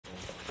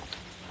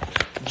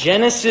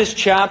Genesis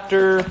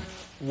chapter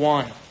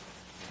 1.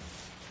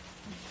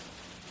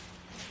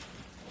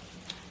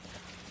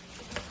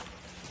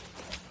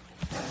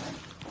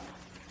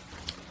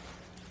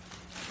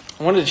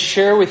 I wanted to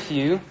share with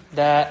you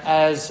that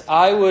as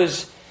I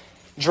was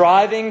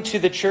driving to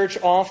the church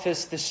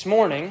office this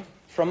morning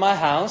from my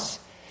house,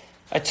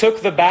 I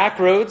took the back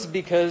roads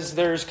because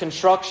there's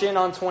construction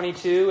on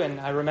 22, and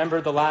I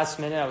remembered the last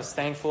minute. I was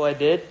thankful I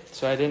did,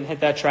 so I didn't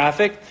hit that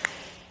traffic.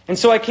 And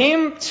so I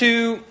came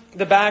to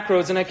the back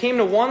roads, and I came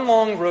to one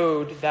long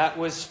road that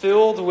was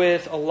filled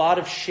with a lot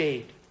of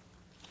shade.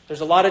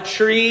 There's a lot of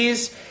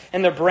trees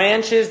and the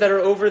branches that are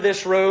over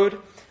this road.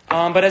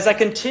 But as I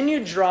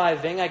continued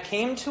driving, I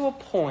came to a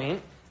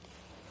point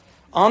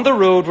on the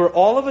road where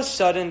all of a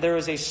sudden there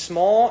was a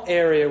small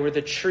area where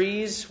the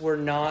trees were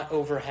not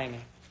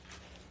overhanging.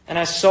 And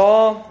I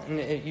saw,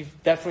 and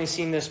you've definitely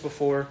seen this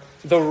before,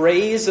 the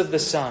rays of the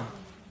sun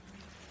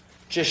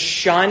just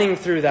shining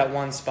through that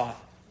one spot.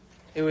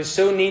 It was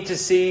so neat to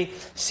see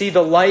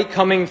the light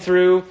coming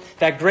through,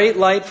 that great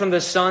light from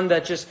the sun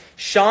that just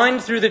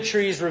shined through the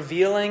trees,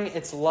 revealing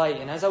its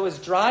light. And as I was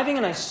driving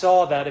and I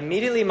saw that,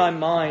 immediately my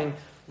mind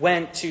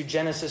went to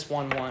Genesis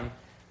 1:1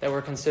 that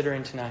we're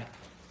considering tonight.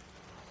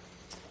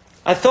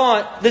 I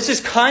thought, this is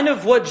kind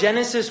of what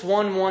Genesis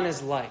 1:1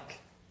 is like.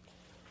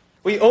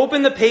 We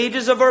open the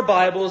pages of our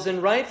Bibles,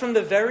 and right from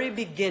the very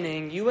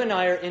beginning, you and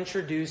I are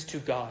introduced to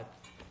God.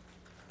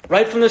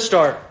 Right from the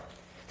start.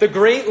 The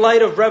great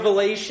light of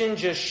revelation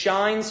just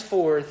shines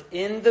forth.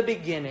 In the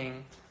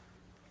beginning,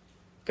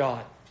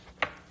 God.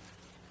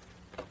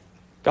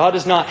 God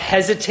does not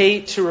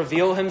hesitate to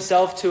reveal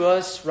himself to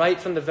us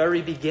right from the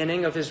very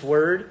beginning of his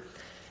word.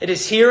 It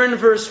is here in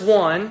verse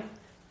 1,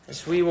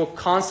 as we will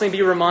constantly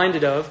be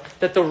reminded of,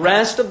 that the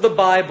rest of the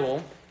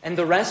Bible and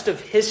the rest of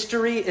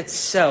history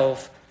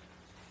itself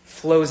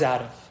flows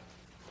out of.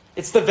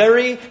 It's the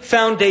very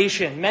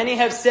foundation. Many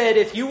have said,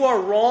 if you are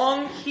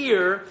wrong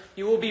here,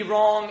 you will be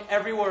wrong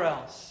everywhere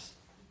else.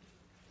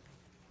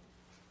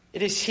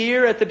 It is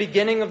here at the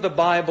beginning of the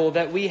Bible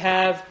that we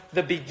have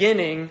the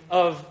beginning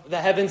of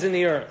the heavens and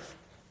the earth.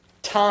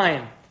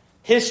 Time,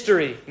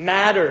 history,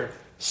 matter,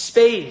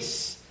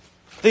 space,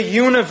 the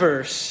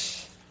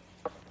universe.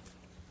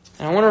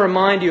 And I want to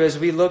remind you, as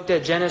we looked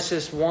at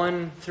Genesis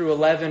 1 through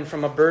 11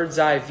 from a bird's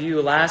eye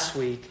view last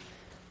week,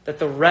 that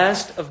the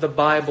rest of the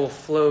Bible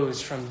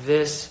flows from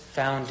this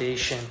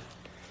foundation.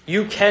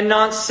 You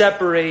cannot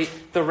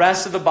separate the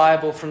rest of the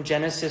Bible from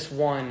Genesis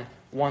 1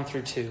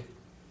 through 2.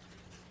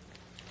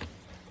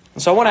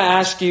 And so I want to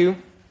ask you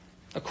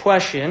a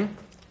question.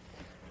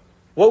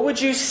 What would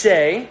you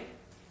say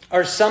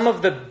are some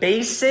of the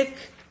basic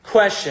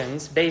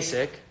questions,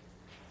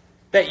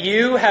 that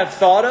you have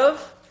thought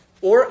of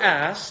or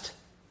asked,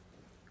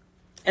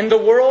 and the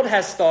world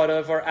has thought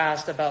of or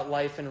asked about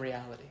life and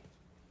reality?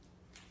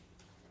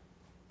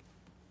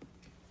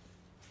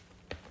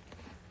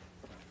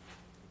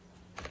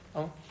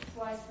 Oh.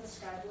 Why is the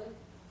sky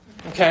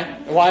blue? Okay.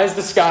 Why is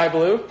the sky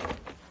blue?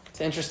 It's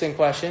an interesting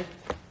question.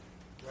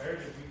 Where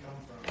did we come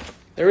from?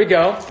 There we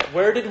go.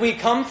 Where did we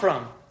come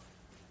from?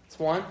 That's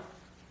one.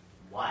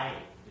 Why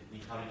did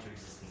we come into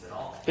existence at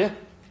all? Yeah.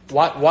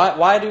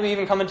 Why do we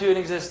even come into an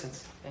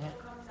existence? What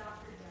comes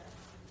after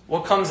death?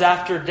 What comes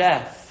after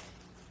death?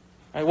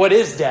 Right? What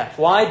is death?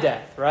 Why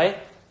death? Right?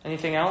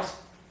 Anything else?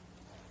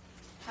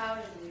 How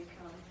did we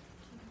come?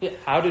 Yeah.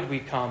 How did we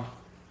come?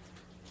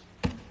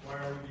 Why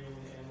are we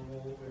the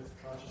animal with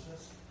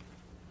consciousness?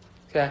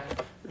 Okay.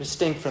 We're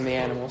distinct from the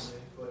animals.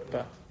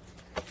 But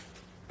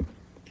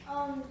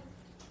How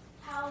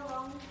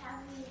long have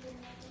we been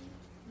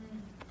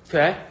living?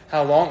 okay.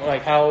 How long?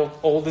 Like, how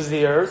old is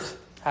the earth?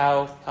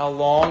 How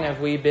long have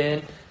we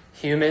been,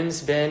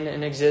 humans, been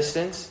in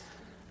existence?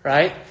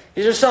 Right?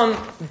 These are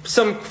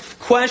some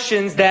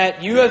questions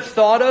that you have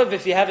thought of,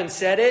 if you haven't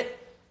said it,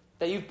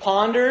 that you've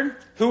pondered.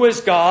 Who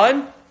is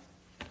God?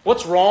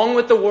 What's wrong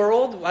with the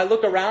world? I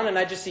look around and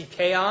I just see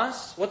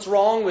chaos. What's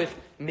wrong with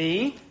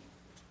me?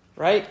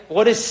 Right?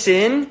 What is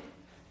sin?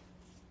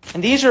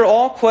 And these are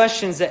all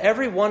questions that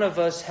every one of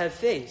us have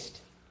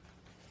faced.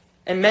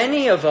 And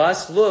many of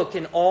us look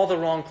in all the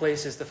wrong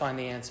places to find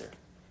the answer.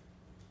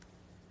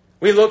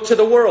 We look to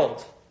the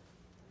world.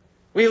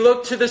 We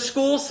look to the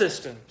school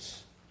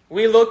systems.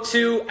 We look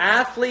to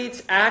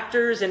athletes,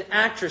 actors, and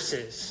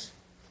actresses.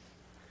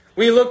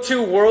 We look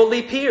to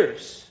worldly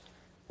peers.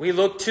 We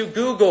look to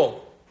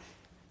Google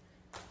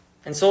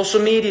and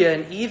social media,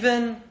 and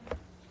even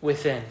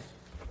within.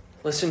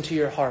 Listen to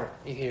your heart,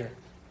 you hear.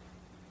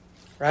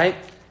 Right?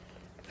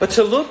 But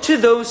to look to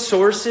those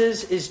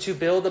sources is to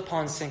build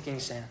upon sinking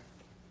sand.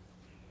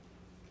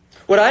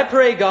 What I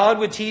pray God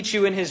would teach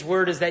you in His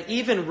Word is that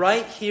even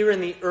right here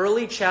in the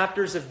early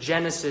chapters of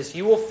Genesis,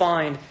 you will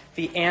find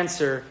the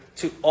answer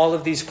to all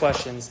of these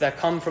questions that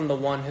come from the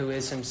one who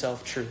is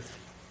Himself truth.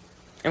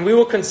 And we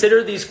will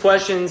consider these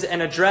questions and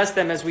address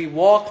them as we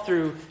walk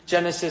through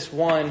Genesis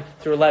 1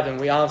 through 11.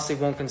 We obviously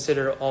won't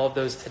consider all of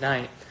those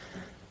tonight.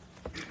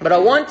 But I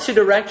want to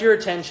direct your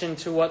attention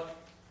to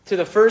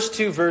the first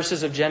two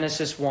verses of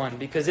Genesis 1,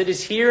 because it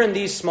is here in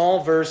these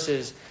small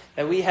verses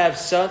that we have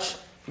such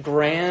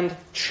grand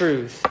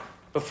truth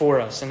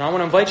before us. And I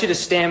want to invite you to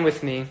stand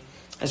with me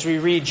as we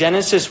read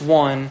Genesis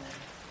 1,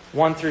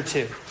 1 through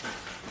 2.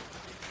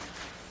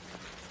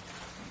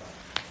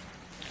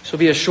 This will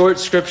be a short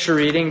scripture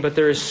reading, but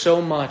there is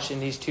so much in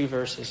these two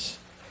verses.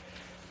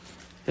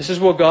 This is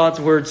what God's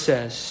Word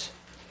says.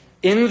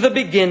 In the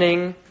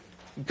beginning,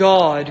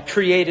 God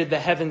created the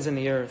heavens and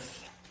the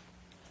earth.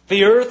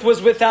 The earth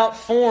was without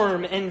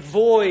form and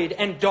void,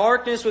 and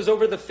darkness was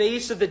over the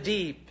face of the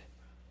deep.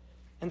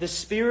 And the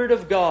Spirit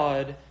of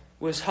God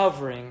was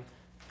hovering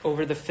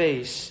over the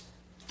face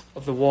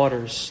of the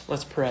waters.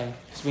 Let's pray,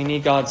 because we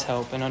need God's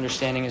help in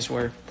understanding His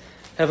Word.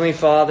 Heavenly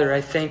Father,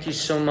 I thank you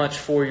so much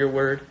for your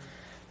Word.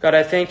 God,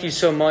 I thank you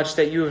so much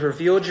that you have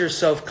revealed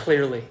yourself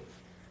clearly.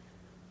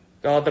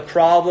 God, the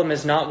problem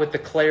is not with the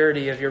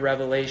clarity of your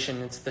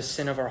revelation, it's the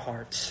sin of our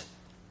hearts.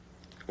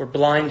 We're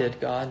blinded,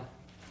 God.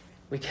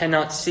 We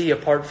cannot see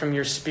apart from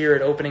your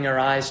Spirit opening our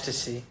eyes to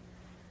see.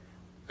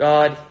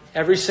 God,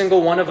 every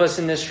single one of us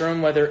in this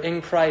room, whether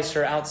in Christ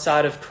or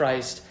outside of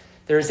Christ,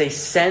 there is a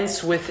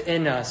sense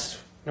within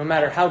us, no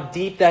matter how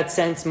deep that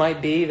sense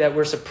might be, that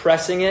we're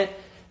suppressing it,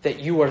 that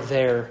you are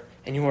there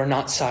and you are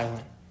not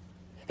silent.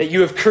 That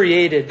you have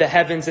created the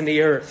heavens and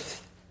the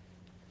earth.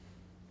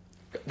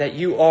 That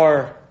you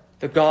are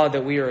the God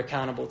that we are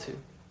accountable to.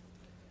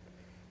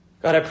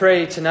 God, I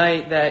pray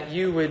tonight that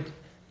you would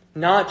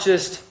not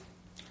just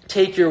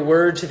take your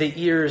word to the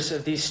ears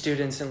of these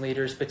students and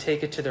leaders, but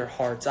take it to their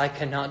hearts. I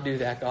cannot do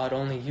that, God.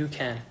 Only you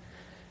can.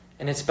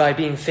 And it's by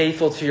being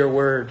faithful to your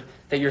word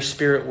that your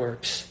Spirit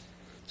works.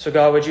 So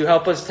God, would you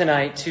help us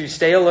tonight to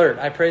stay alert?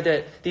 I pray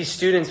that these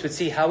students would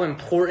see how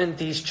important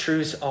these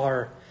truths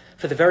are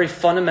for the very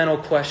fundamental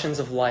questions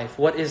of life.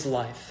 What is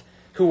life?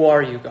 Who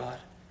are you, God?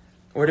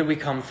 Where did we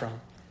come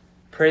from?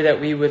 Pray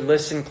that we would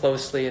listen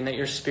closely and that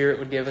your Spirit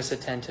would give us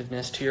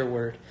attentiveness to your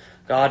word.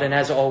 God, and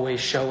as always,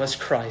 show us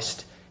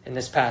Christ in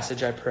this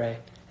passage, I pray.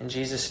 In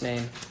Jesus'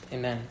 name,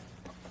 amen.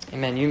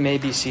 Amen. You may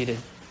be seated.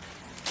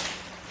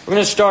 We're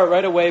going to start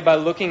right away by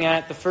looking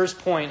at the first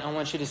point I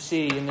want you to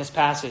see in this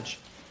passage.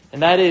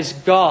 And that is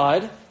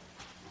God,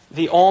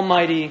 the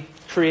Almighty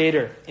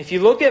Creator. If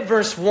you look at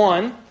verse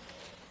 1,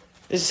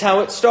 this is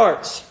how it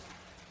starts.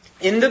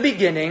 In the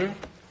beginning,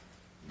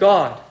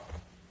 God.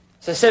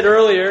 As I said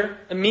earlier,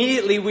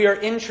 immediately we are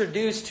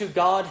introduced to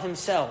God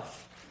Himself.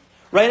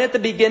 Right at the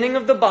beginning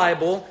of the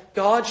Bible,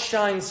 God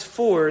shines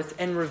forth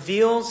and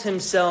reveals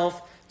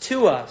Himself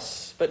to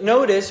us. But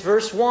notice,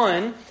 verse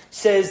 1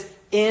 says,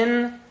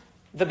 in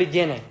the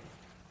beginning.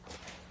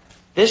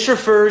 This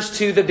refers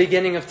to the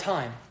beginning of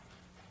time.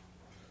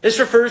 This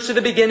refers to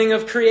the beginning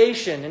of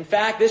creation. In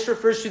fact, this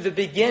refers to the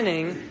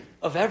beginning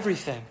of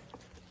everything.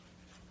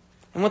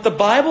 And what the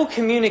Bible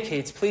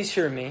communicates, please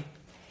hear me,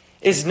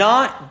 is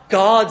not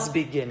God's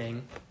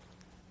beginning,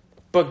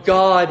 but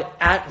God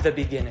at the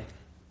beginning.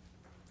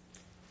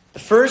 The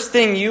first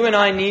thing you and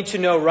I need to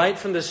know right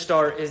from the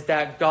start is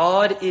that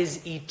God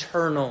is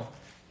eternal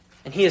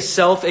and He is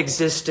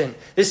self-existent.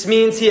 This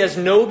means He has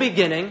no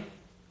beginning.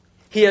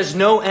 He has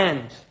no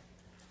end.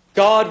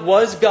 God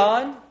was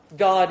God.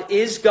 God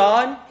is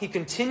God. He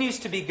continues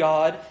to be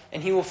God,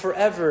 and He will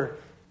forever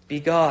be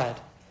God.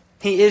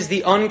 He is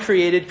the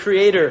uncreated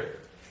creator.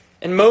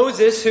 And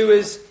Moses, who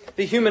is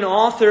the human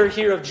author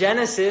here of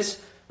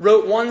Genesis,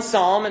 wrote one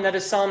psalm, and that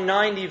is Psalm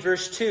 90,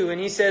 verse 2.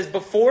 And he says,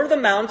 before the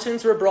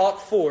mountains were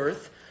brought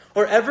forth,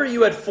 or ever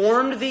you had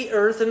formed the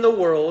earth and the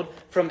world,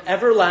 from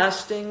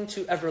everlasting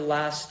to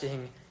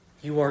everlasting,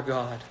 you are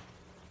God.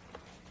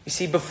 You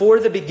see, before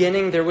the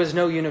beginning, there was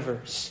no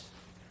universe,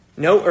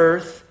 no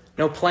earth,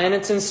 no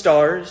planets and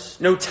stars,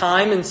 no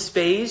time and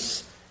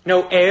space,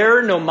 no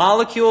air, no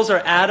molecules or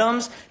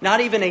atoms, not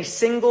even a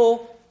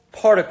single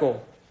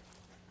particle.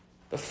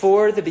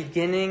 Before the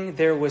beginning,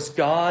 there was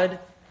God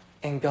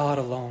and God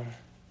alone.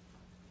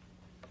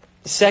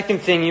 The second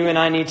thing you and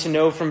I need to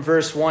know from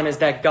verse 1 is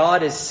that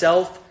God is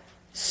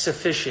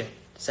self-sufficient.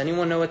 Does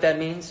anyone know what that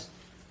means?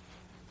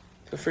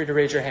 Feel free to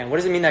raise your hand. What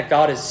does it mean that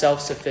God is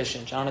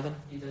self-sufficient? Jonathan?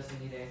 He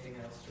doesn't need anything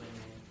else to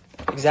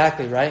remain.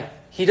 Exactly, right?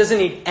 He doesn't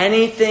need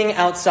anything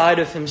outside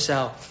of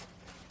Himself.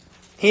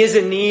 He is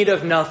in need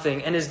of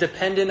nothing and is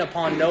dependent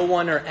upon no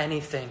one or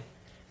anything.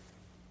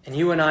 And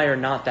you and I are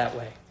not that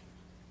way.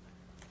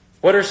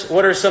 What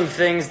are some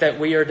things that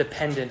we are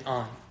dependent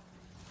on?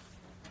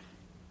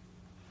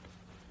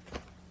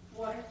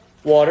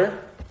 Water.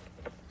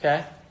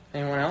 Okay.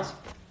 Anyone else?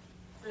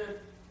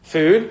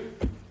 Food.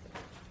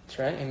 That's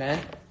right. Amen.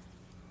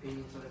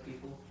 Being other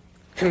people.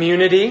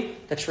 Community.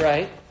 That's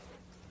right.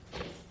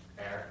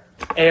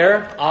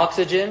 Air.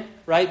 Oxygen.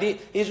 Right.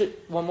 These are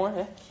one more.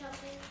 Yeah.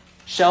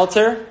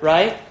 Shelter.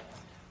 Right.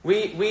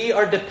 We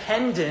are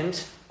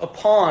dependent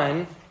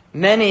upon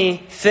many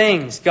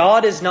things.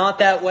 God is not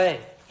that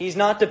way. He's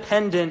not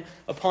dependent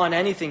upon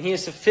anything. He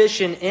is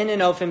sufficient in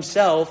and of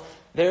Himself,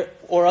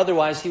 or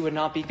otherwise He would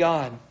not be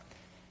God.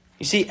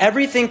 You see,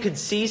 everything could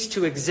cease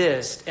to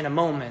exist in a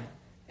moment,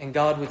 and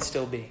God would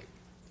still be.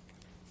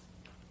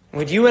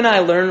 Would you and I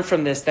learn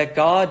from this that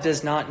God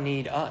does not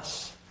need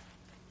us?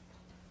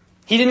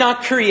 He did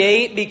not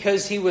create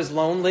because he was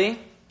lonely.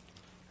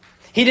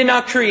 He did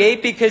not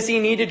create because he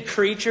needed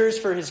creatures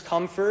for his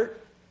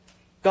comfort.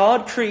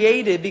 God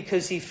created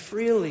because he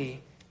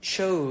freely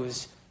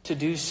chose to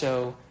do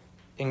so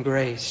in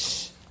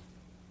grace.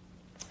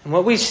 And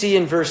what we see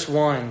in verse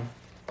 1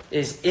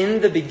 is,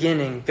 in the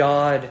beginning,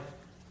 God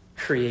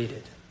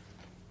created.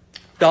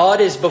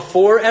 God is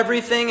before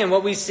everything, and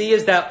what we see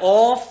is that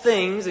all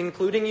things,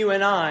 including you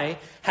and I,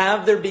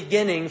 have their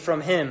beginning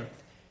from him.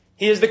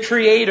 He is the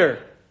creator,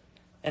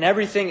 and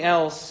everything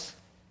else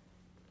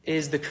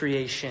is the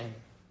creation.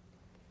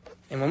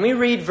 And when we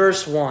read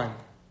verse 1,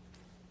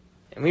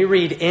 and we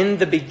read, in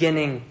the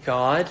beginning,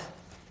 God,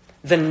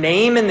 the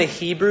name in the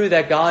Hebrew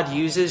that God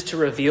uses to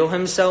reveal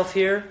himself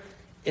here,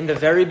 in the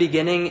very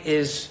beginning,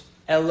 is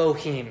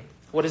Elohim.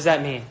 What does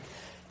that mean?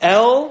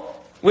 El,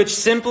 which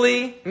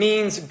simply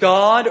means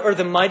God or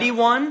the mighty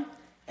one.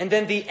 And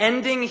then the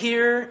ending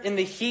here in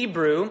the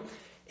Hebrew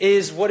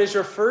is what is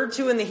referred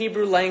to in the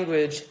Hebrew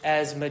language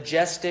as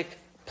majestic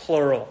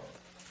plural.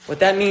 What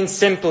that means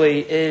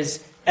simply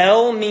is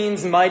El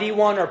means mighty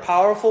one or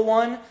powerful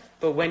one.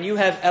 But when you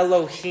have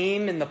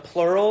Elohim in the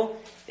plural,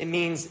 it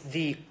means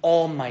the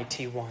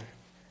almighty one.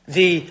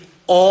 The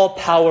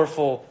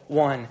all-powerful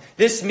one.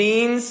 This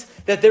means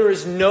that there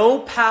is no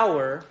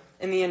power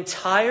in the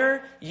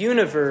entire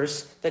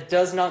universe that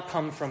does not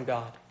come from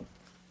God.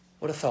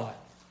 What a thought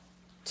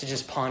to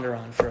just ponder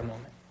on for a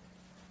moment.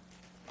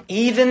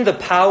 Even the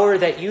power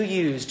that you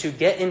use to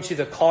get into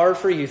the car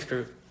for youth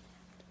group,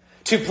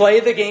 to play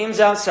the games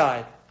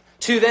outside,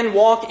 to then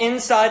walk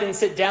inside and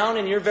sit down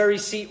in your very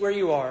seat where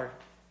you are,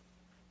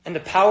 and the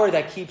power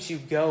that keeps you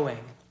going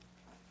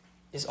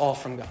is all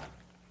from God.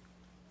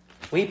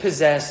 We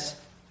possess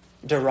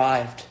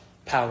derived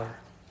power.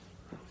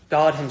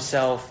 God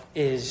himself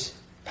is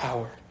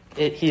power.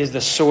 He is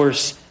the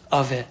source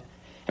of it.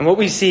 And what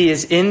we see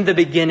is, in the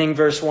beginning,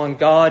 verse 1,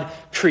 God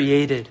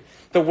created.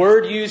 The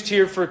word used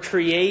here for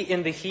create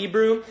in the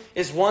Hebrew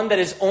is one that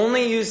is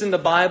only used in the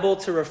Bible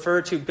to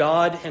refer to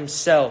God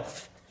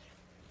himself.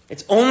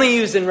 It's only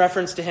used in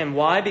reference to him.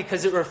 Why?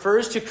 Because it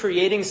refers to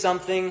creating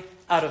something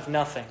out of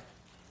nothing,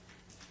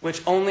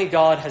 which only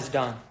God has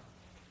done.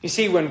 You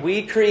see, when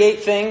we create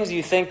things,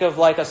 you think of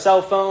like a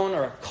cell phone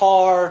or a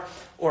car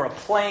or a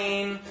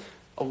plane,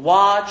 a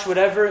watch,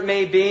 whatever it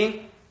may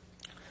be.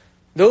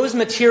 Those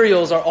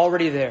materials are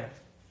already there.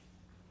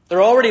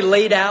 They're already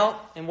laid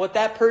out, and what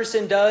that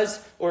person does,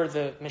 or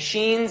the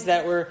machines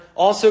that were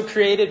also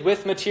created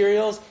with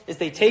materials, is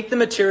they take the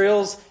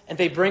materials and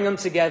they bring them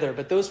together.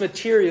 But those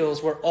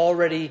materials were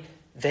already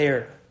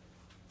there.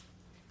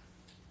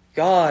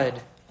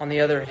 God, on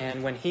the other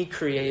hand, when he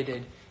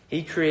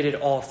created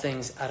all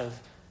things out of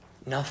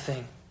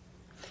nothing.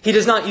 He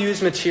does not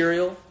use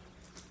material.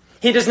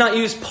 He does not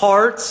use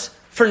parts,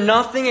 for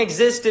nothing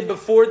existed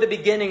before the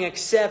beginning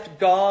except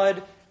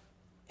God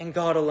and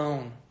God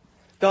alone.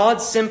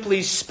 God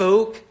simply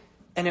spoke,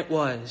 and it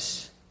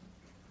was.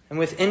 And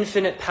with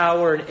infinite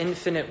power and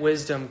infinite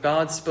wisdom,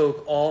 God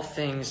spoke all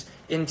things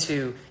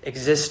into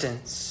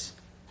existence.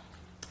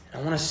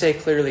 And I want to say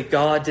clearly,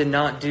 God did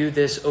not do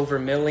this over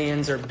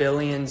millions or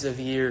billions of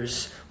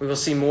years. We will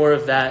see more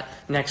of that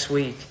next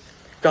week.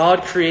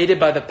 God created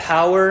by the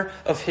power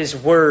of his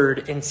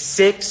word in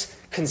 6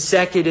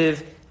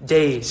 consecutive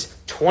days,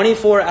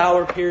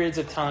 24-hour periods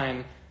of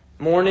time,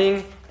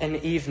 morning and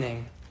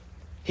evening.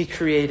 He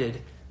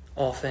created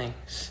all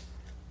things.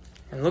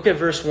 And look at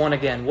verse 1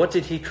 again. What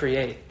did he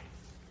create?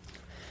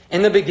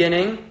 In the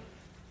beginning,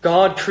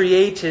 God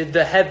created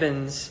the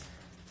heavens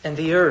and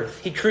the earth.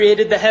 He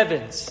created the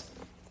heavens.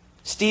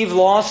 Steve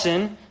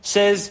Lawson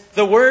says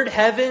the word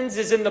heavens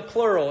is in the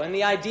plural, and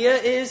the idea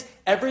is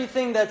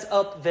everything that's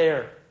up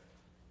there.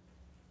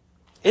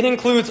 It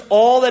includes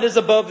all that is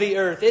above the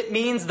earth. It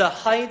means the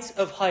heights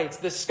of heights.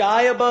 The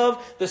sky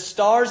above, the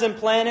stars and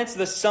planets,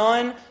 the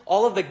sun,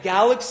 all of the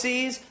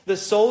galaxies, the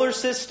solar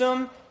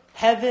system,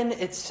 heaven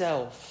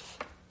itself.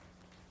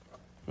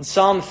 And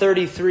Psalm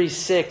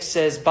 33:6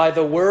 says, by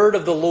the word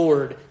of the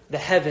Lord the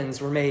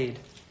heavens were made,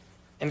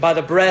 and by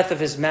the breath of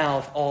his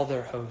mouth all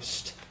their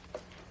host.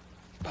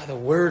 By the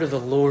word of the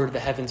Lord the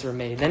heavens were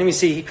made. Then we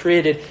see he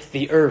created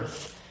the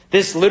earth.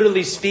 This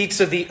literally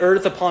speaks of the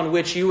earth upon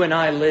which you and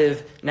I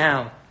live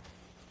now.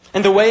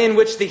 And the way in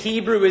which the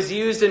Hebrew is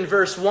used in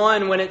verse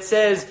 1 when it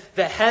says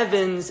the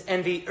heavens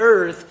and the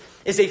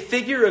earth is a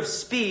figure of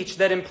speech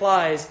that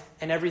implies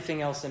and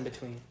everything else in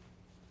between.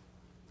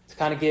 To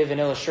kind of give an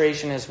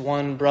illustration, as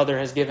one brother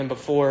has given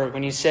before,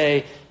 when you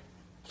say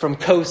from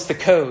coast to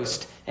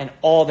coast and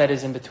all that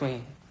is in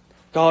between.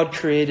 God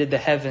created the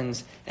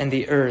heavens and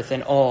the earth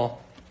and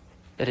all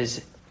that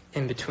is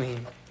in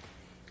between.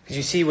 Because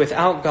you see,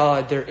 without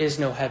God, there is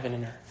no heaven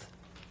and earth.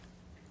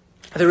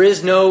 There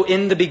is no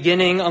in the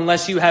beginning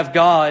unless you have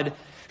God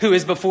who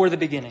is before the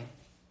beginning.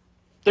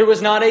 There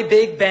was not a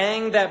big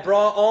bang that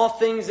brought all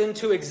things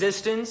into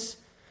existence.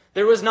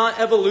 There was not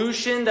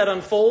evolution that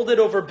unfolded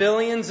over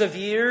billions of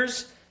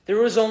years.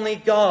 There was only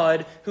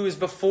God who is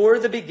before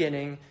the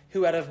beginning,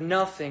 who out of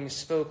nothing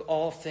spoke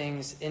all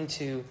things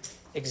into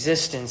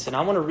existence. And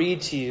I want to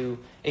read to you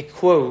a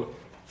quote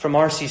from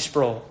R.C.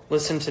 Sproul.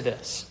 Listen to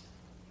this.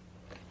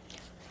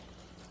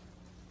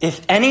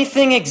 If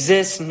anything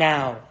exists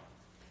now,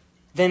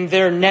 then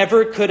there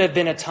never could have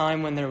been a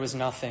time when there was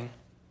nothing.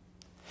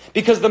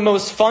 Because the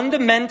most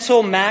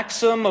fundamental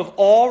maxim of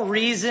all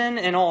reason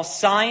and all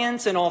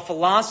science and all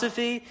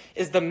philosophy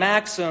is the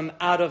maxim,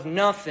 out of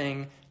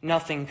nothing,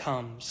 nothing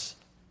comes.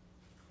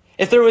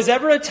 If there was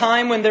ever a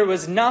time when there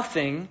was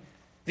nothing,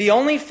 the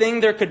only thing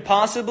there could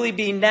possibly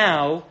be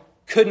now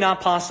could not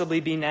possibly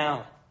be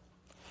now.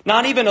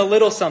 Not even a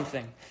little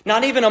something.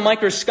 Not even a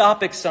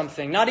microscopic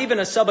something. Not even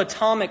a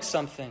subatomic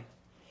something.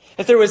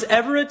 If there was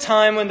ever a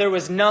time when there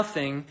was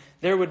nothing,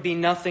 there would be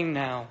nothing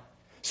now.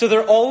 So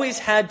there always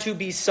had to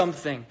be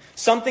something.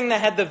 Something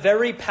that had the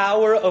very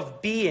power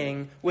of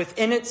being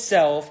within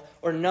itself,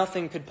 or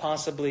nothing could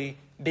possibly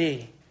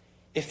be.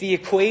 If the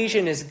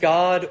equation is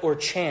God or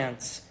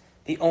chance,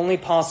 the only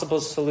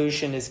possible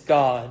solution is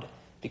God,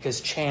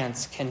 because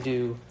chance can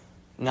do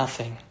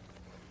nothing.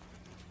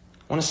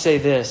 I want to say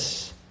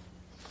this.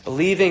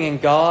 Believing in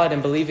God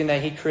and believing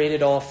that He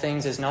created all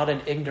things is not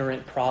an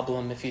ignorant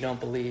problem if you don't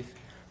believe.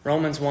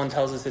 Romans 1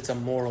 tells us it's a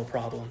moral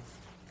problem.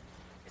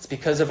 It's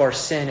because of our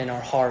sin in our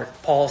heart.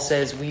 Paul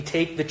says we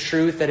take the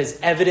truth that is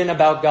evident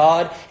about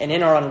God, and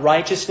in our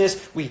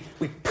unrighteousness, we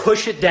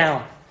push it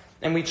down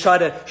and we try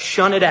to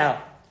shun it out.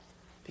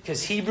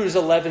 Because Hebrews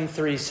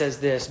 11:3 says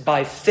this,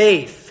 by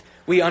faith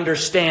we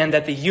understand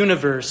that the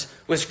universe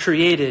was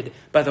created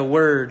by the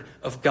word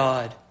of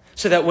God,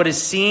 so that what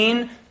is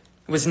seen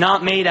was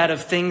not made out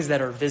of things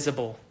that are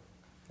visible.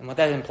 And what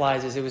that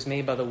implies is it was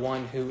made by the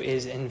one who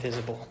is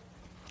invisible.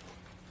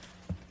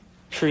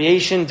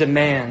 Creation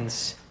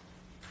demands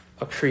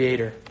a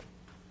creator.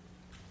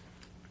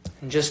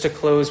 And just to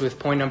close with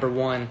point number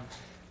 1,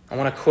 I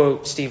want to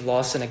quote Steve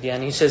Lawson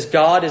again. He says,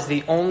 God is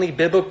the only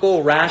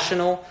biblical,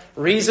 rational,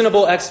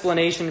 reasonable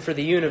explanation for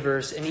the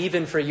universe and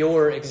even for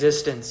your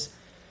existence.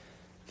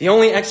 The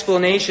only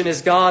explanation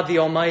is God the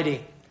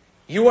Almighty.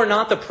 You are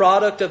not the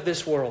product of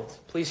this world.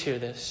 Please hear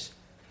this.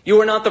 You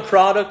are not the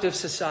product of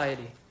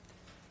society.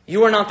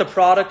 You are not the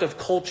product of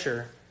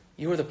culture.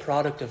 You are the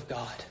product of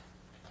God.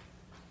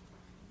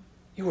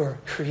 You are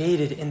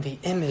created in the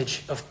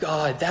image of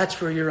God.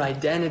 That's where your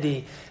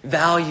identity,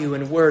 value,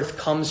 and worth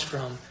comes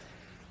from.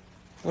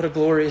 What a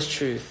glorious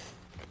truth.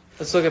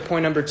 Let's look at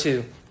point number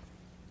 2.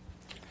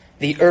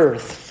 The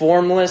earth,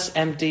 formless,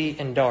 empty,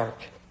 and dark.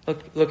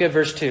 Look at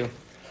verse 2.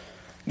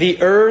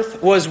 The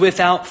earth was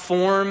without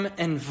form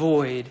and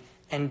void,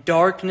 and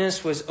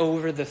darkness was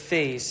over the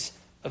face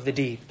of the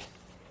deep.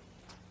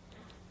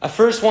 I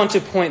first want to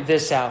point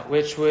this out,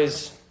 which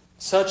was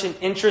such an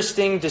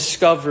interesting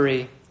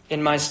discovery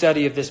in my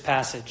study of this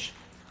passage.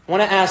 I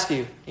want to ask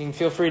you, you can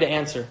feel free to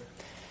answer.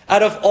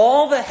 Out of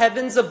all the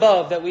heavens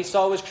above that we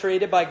saw was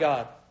created by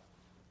God,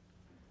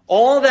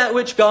 all that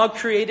which God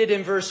created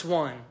in verse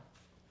 1,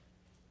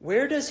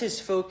 where does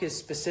His focus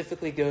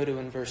specifically go to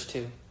in verse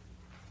 2?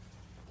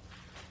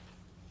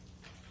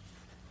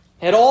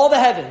 At all the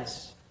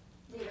heavens.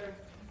 The earth.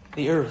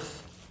 The earth.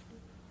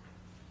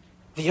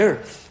 The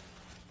earth.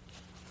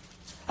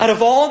 Out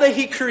of all that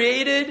He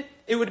created,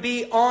 it would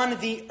be on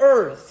the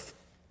earth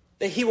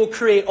that He will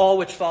create all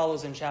which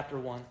follows in chapter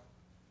 1,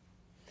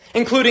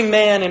 including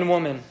man and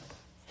woman.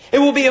 It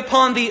will be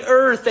upon the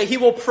earth that He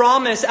will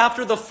promise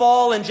after the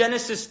fall in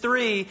Genesis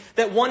 3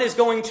 that one is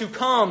going to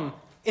come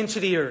into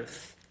the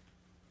earth.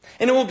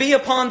 And it will be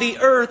upon the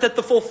earth that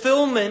the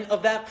fulfillment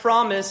of that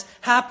promise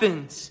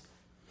happens.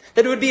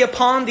 That it would be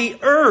upon the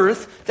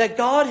earth that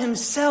God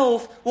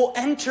Himself will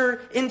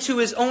enter into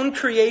His own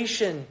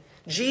creation.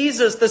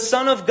 Jesus, the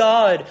Son of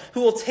God,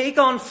 who will take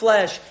on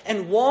flesh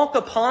and walk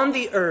upon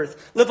the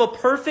earth, live a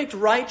perfect,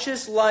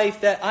 righteous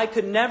life that I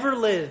could never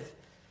live,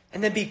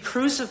 and then be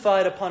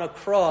crucified upon a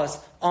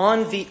cross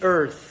on the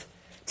earth,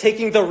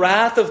 taking the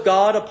wrath of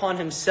God upon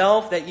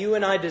Himself that you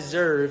and I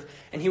deserve,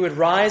 and He would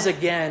rise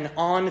again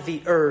on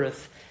the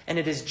earth, and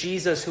it is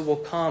Jesus who will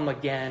come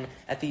again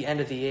at the end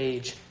of the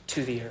age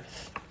to the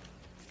earth.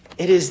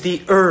 It is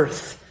the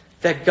earth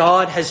that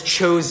God has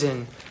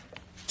chosen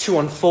to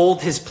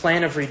unfold His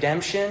plan of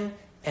redemption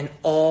and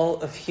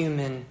all of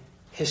human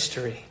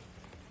history.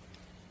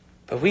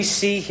 But we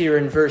see here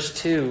in verse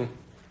 2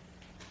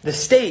 the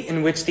state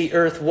in which the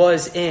earth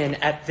was in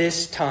at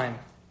this time.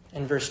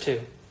 In verse 2.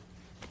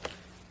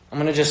 I'm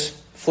going to just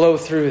flow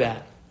through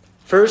that.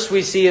 First,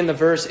 we see in the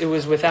verse it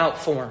was without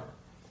form.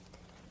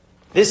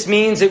 This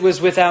means it was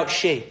without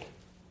shape.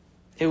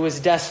 It was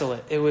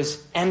desolate. It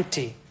was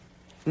empty.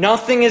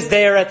 Nothing is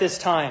there at this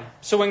time.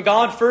 So when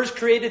God first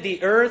created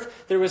the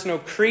earth, there was no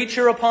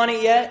creature upon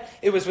it yet.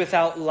 It was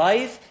without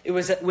life. It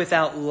was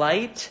without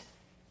light.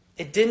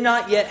 It did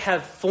not yet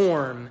have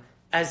form,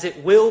 as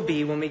it will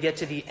be when we get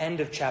to the end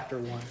of chapter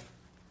 1.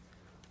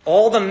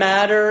 All the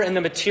matter and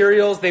the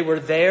materials, they were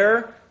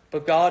there,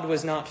 but God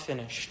was not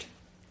finished.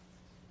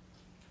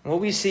 What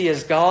we see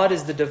is God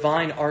is the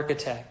divine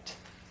architect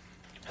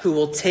who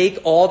will take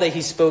all that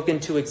He's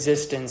spoken to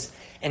existence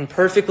and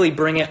perfectly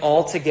bring it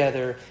all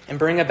together and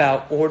bring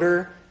about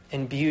order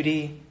and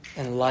beauty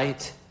and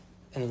light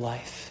and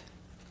life.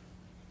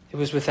 It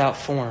was without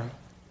form.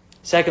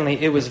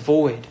 Secondly, it was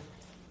void.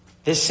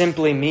 This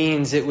simply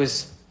means it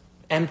was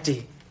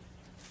empty.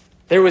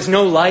 There was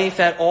no life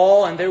at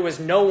all, and there was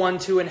no one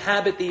to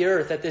inhabit the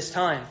earth at this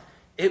time.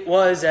 It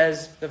was,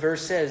 as the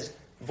verse says,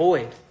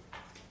 void.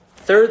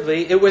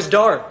 Thirdly, it was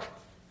dark.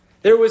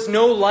 There was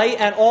no light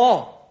at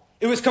all.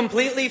 It was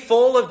completely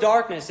full of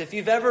darkness. If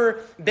you've ever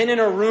been in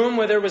a room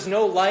where there was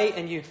no light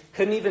and you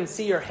couldn't even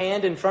see your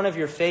hand in front of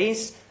your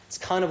face, it's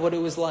kind of what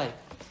it was like.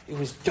 It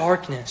was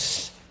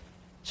darkness.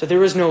 So there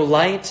was no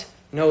light,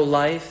 no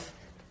life,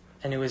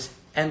 and it was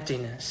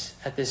emptiness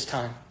at this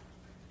time.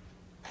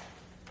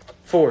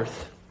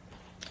 Fourth,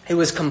 it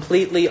was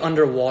completely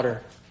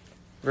underwater.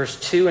 Verse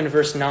 2 and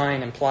verse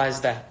 9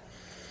 implies that.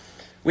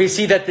 We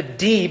see that the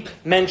deep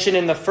mentioned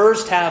in the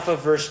first half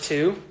of verse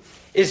 2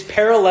 is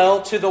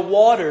parallel to the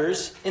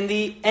waters in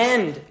the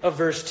end of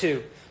verse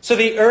 2. So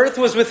the earth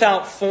was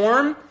without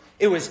form,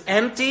 it was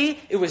empty,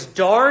 it was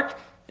dark,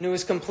 and it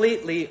was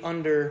completely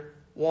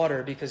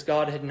underwater because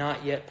God had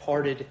not yet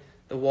parted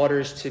the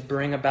waters to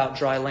bring about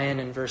dry land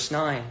in verse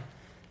 9.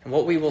 And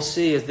what we will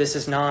see is this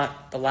is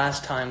not the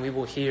last time we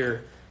will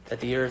hear that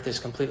the earth is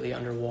completely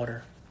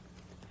underwater.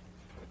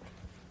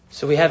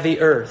 So we have the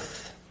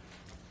earth.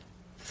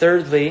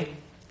 Thirdly,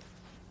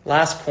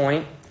 last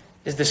point,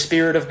 is the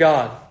Spirit of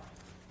God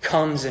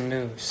comes and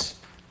moves.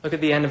 Look at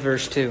the end of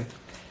verse 2.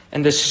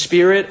 And the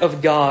Spirit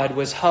of God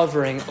was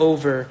hovering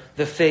over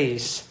the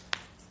face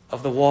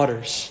of the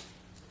waters.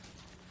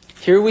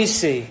 Here we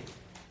see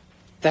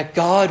that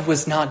God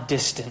was not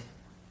distant.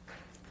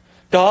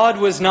 God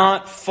was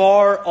not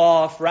far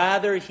off.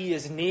 Rather, He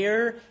is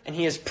near and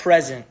He is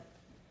present.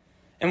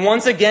 And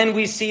once again,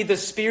 we see the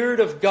Spirit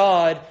of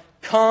God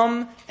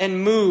come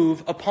and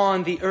move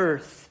upon the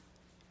earth.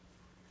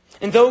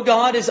 And though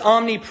God is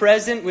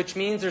omnipresent, which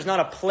means there's not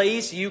a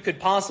place you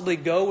could possibly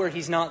go where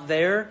He's not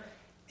there,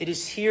 it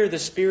is here the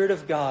Spirit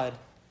of God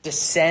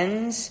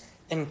descends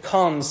and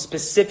comes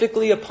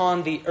specifically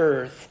upon the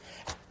earth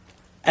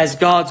as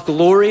God's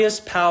glorious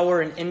power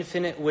and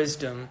infinite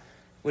wisdom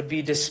would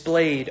be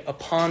displayed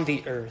upon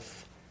the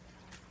earth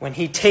when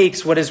He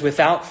takes what is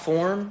without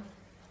form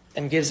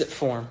and gives it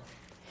form.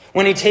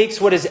 When He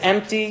takes what is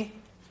empty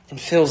and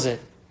fills it.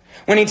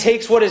 When He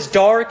takes what is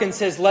dark and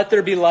says, "Let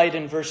there be light,"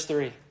 in verse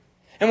 3.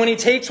 And when He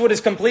takes what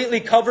is completely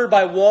covered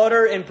by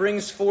water and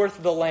brings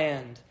forth the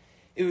land.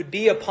 It would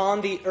be upon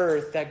the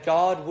earth that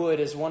God would,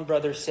 as one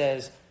brother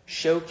says,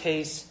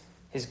 showcase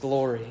His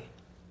glory.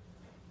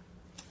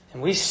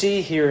 And we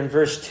see here in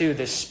verse 2,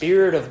 the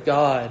Spirit of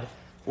God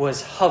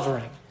was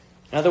hovering.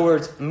 In other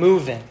words,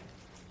 moving.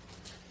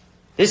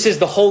 This is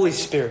the Holy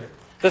Spirit,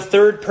 the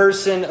third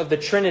person of the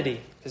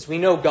Trinity. Because we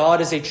know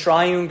God is a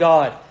triune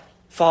God,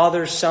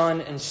 Father, Son,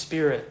 and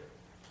Spirit.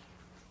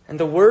 And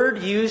the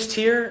word used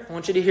here, I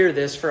want you to hear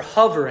this, for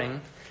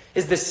hovering,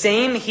 is the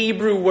same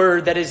Hebrew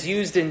word that is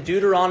used in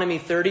Deuteronomy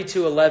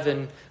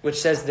 32:11, which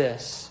says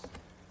this: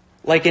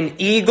 like an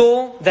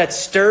eagle that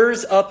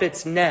stirs up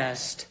its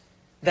nest,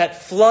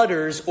 that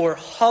flutters or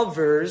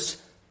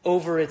hovers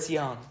over its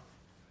young.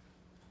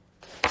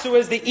 So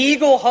as the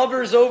eagle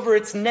hovers over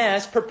its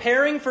nest,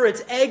 preparing for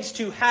its eggs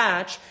to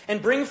hatch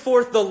and bring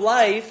forth the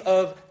life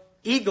of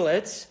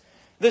eaglets,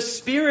 the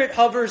Spirit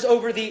hovers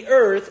over the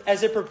earth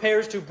as it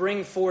prepares to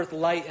bring forth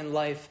light and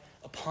life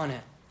upon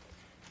it.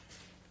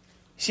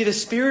 See, the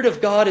Spirit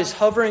of God is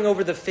hovering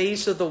over the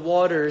face of the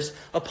waters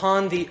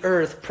upon the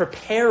earth,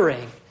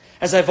 preparing,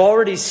 as I've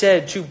already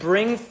said, to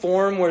bring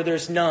form where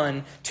there's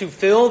none, to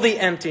fill the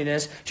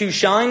emptiness, to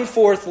shine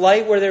forth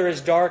light where there is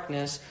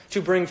darkness,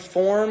 to bring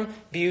form,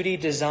 beauty,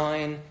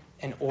 design,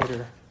 and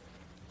order.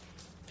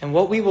 And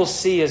what we will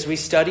see as we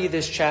study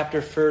this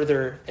chapter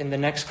further in the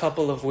next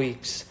couple of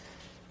weeks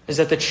is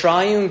that the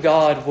triune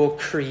God will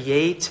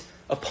create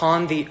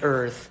upon the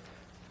earth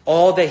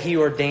all that He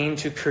ordained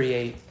to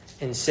create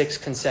in 6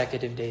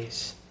 consecutive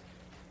days.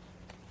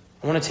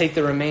 I want to take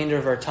the remainder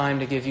of our time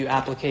to give you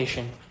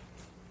application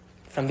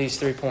from these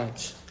 3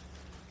 points.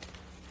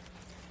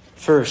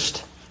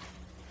 First,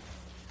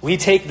 we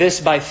take this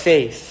by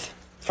faith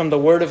from the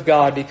Word of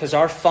God because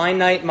our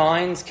finite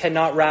minds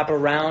cannot wrap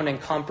around and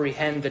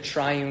comprehend the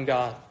triune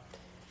God.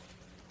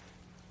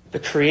 The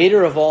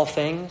Creator of all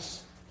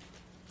things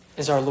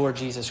is our Lord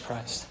Jesus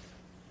Christ.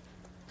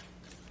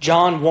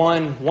 John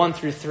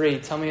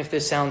 1:1-3. Tell me if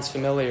this sounds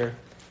familiar.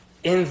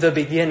 In the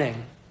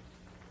beginning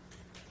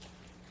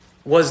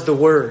was the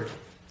Word,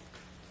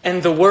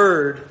 and the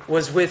Word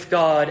was with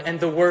God, and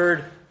the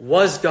Word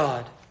was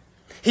God.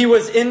 He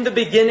was in the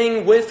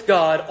beginning with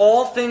God.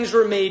 All things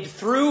were made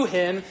through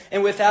Him,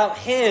 and without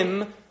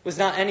Him was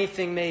not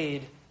anything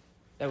made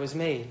that was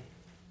made.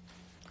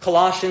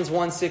 Colossians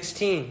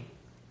 1:16.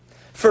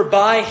 For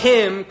by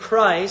Him,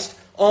 Christ,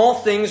 all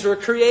things were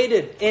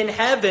created, in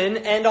heaven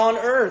and on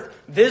earth,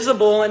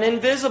 visible and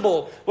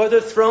invisible. Whether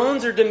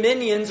thrones or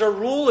dominions or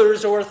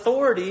rulers or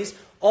authorities,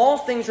 all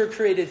things were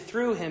created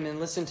through Him. And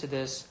listen to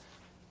this,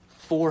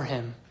 for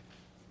Him.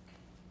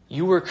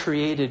 You were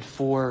created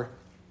for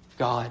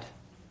God.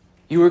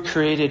 You were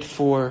created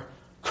for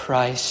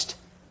Christ.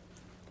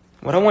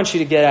 What I want you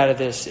to get out of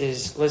this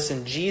is,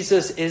 listen,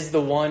 Jesus is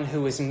the one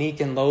who is meek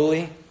and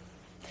lowly.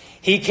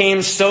 He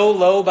came so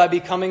low by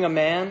becoming a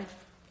man,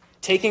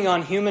 taking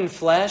on human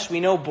flesh. We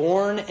know,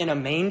 born in a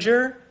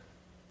manger.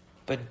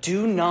 But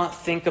do not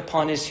think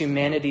upon his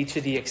humanity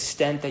to the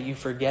extent that you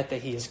forget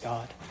that he is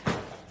God.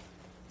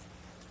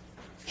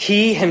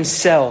 He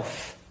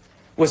himself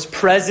was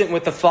present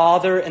with the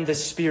Father and the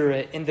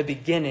Spirit in the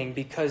beginning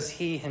because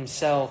he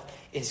himself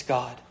is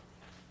God.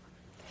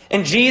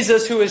 And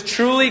Jesus, who is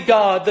truly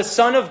God, the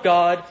Son of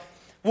God,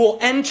 will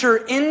enter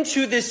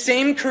into this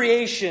same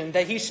creation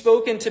that he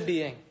spoke into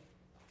being.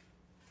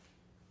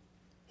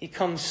 He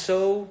comes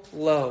so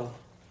low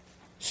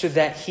so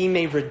that he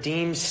may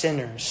redeem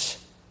sinners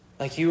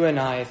like you and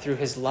I through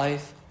his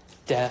life,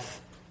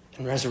 death,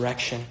 and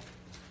resurrection.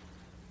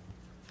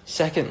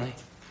 Secondly,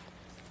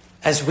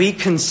 as we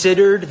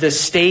considered the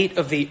state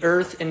of the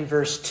earth in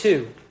verse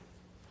 2,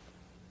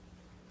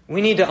 we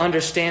need to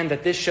understand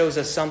that this shows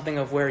us something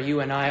of where you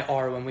and I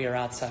are when we are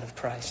outside of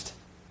Christ.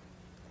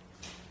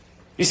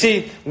 You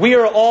see, we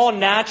are all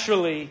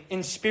naturally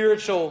in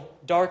spiritual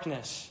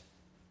darkness.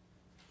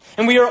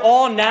 And we are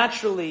all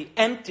naturally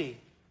empty,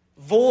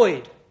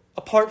 void,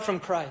 apart from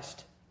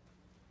Christ.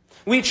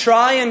 We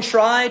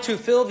try to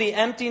fill the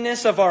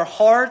emptiness of our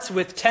hearts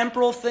with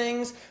temporal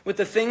things, with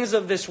the things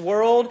of this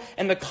world,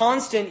 and the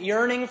constant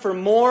yearning for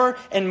more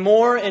and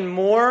more and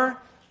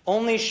more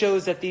only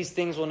shows that these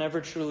things will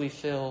never truly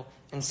fill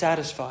and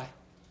satisfy.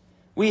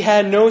 We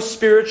had no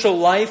spiritual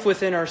life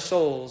within our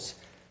souls.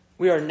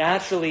 We are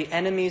naturally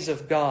enemies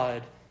of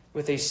God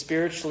with a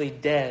spiritually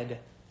dead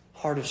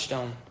heart of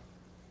stone.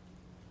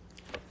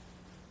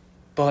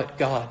 But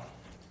God,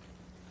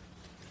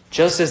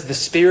 just as the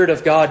Spirit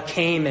of God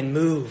came and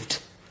moved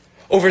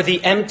over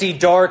the empty,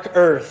 dark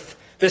earth,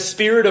 the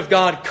Spirit of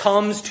God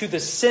comes to the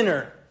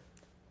sinner.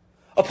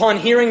 Upon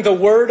hearing the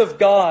Word of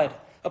God,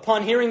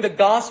 upon hearing the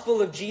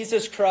gospel of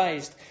Jesus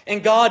Christ,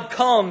 and God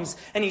comes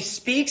and he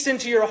speaks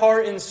into your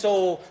heart and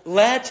soul,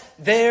 let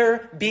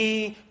there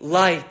be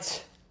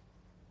light.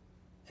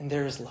 And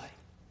there is light.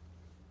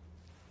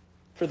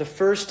 For the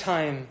first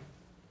time,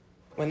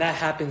 when that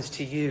happens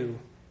to you,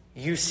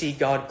 you see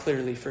God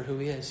clearly for who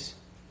he is.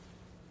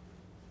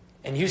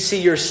 And you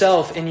see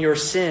yourself in your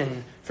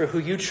sin for who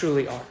you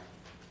truly are.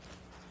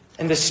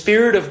 And the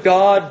Spirit of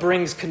God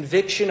brings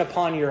conviction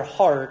upon your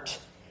heart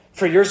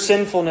for your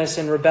sinfulness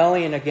and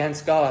rebellion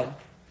against God.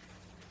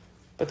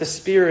 But the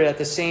Spirit at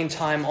the same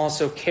time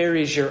also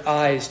carries your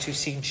eyes to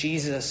see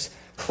Jesus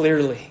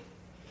clearly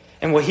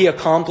and what he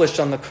accomplished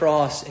on the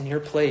cross in your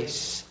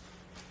place.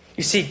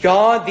 You see,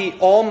 God, the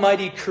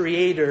Almighty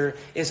Creator,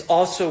 is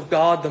also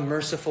God, the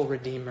merciful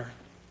Redeemer.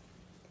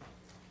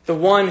 The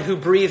one who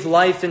breathed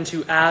life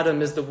into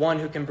Adam is the one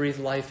who can breathe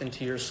life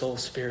into your soul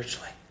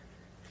spiritually.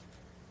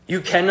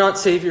 You cannot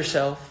save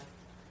yourself.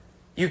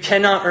 You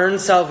cannot earn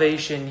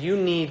salvation. You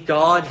need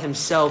God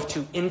himself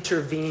to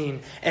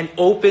intervene and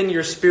open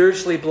your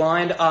spiritually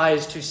blind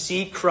eyes to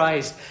see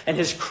Christ and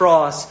his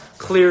cross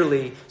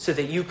clearly so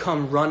that you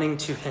come running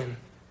to him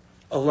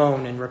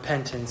alone in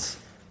repentance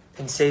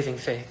and saving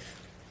faith.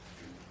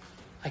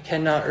 I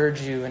cannot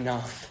urge you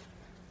enough.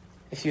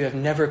 If you have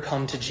never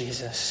come to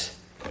Jesus,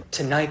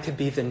 tonight could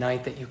be the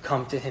night that you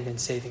come to him in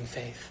saving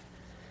faith.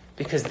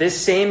 Because this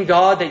same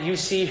God that you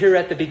see here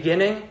at the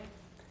beginning,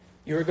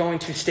 you're going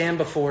to stand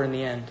before in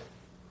the end.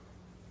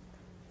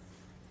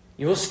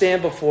 You will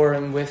stand before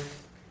him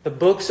with the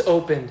books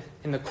opened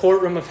in the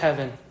courtroom of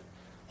heaven.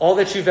 All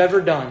that you've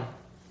ever done.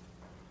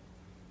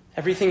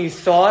 Everything you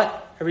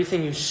thought,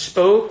 everything you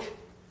spoke,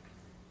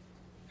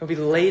 it will be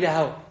laid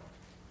out.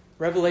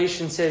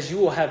 Revelation says you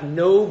will have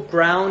no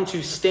ground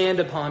to stand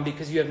upon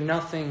because you have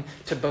nothing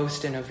to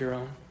boast in of your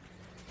own.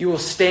 You will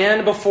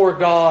stand before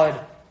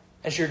God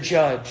as your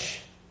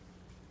judge.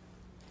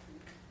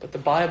 But the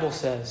Bible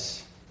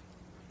says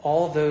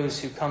all those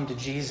who come to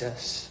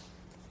Jesus,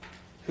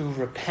 who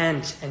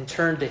repent and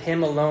turn to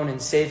him alone in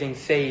saving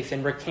faith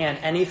and recant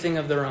anything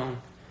of their own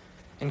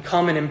and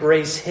come and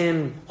embrace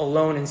him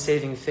alone in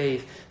saving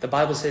faith, the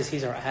Bible says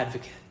he's our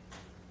advocate.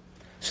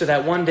 So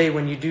that one day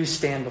when you do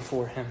stand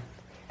before him,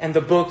 and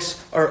the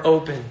books are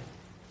open.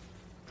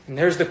 And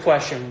there's the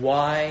question,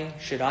 why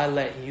should I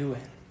let you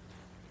in?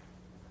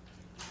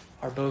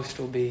 Our boast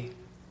will be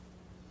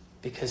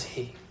because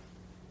he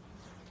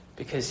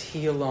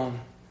alone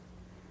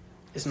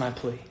is my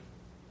plea.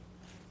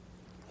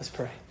 Let's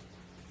pray.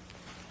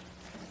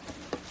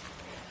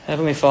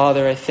 Heavenly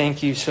Father, I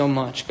thank you so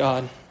much,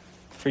 God,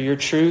 for your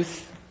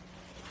truth.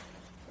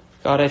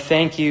 God, I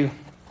thank you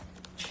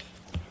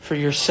for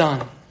your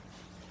Son.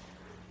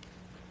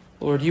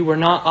 Lord, you were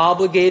not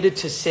obligated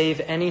to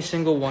save any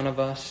single one of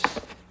us,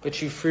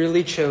 but you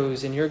freely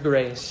chose in your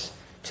grace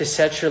to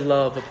set your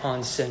love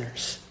upon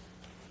sinners.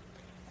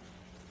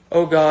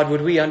 Oh God,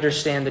 would we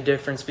understand the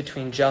difference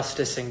between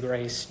justice and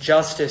grace?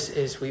 Justice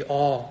is we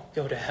all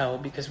go to hell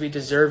because we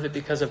deserve it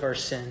because of our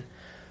sin.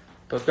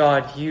 But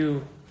God,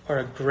 you are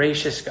a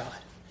gracious God.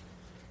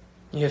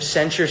 You have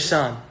sent your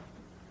Son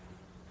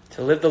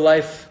to live the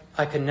life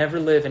I could never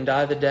live and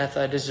die the death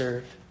I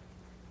deserve.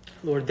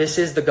 Lord, this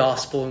is the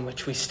gospel in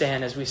which we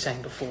stand as we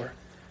sang before.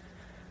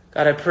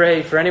 God, I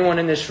pray for anyone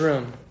in this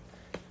room,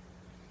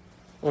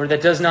 Lord,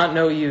 that does not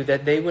know you,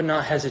 that they would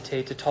not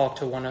hesitate to talk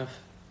to one of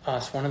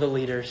us, one of the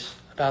leaders,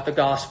 about the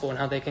gospel and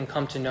how they can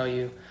come to know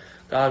you.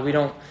 God,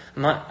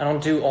 I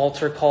don't do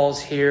altar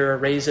calls here, or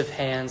raise of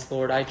hands,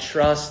 Lord. I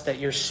trust that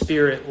your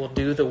Spirit will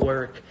do the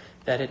work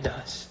that it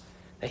does,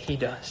 that He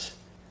does.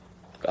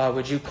 God,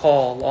 would you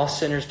call lost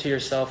sinners to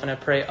yourself? And I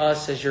pray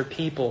us as your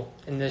people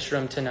in this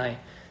room tonight,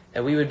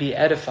 that we would be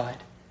edified,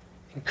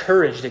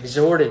 encouraged,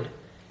 exhorted,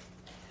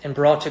 and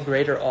brought to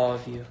greater awe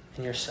of you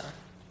and your Son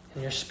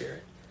and your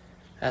Spirit.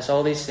 I ask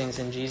all these things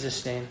in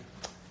Jesus' name.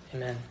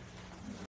 Amen.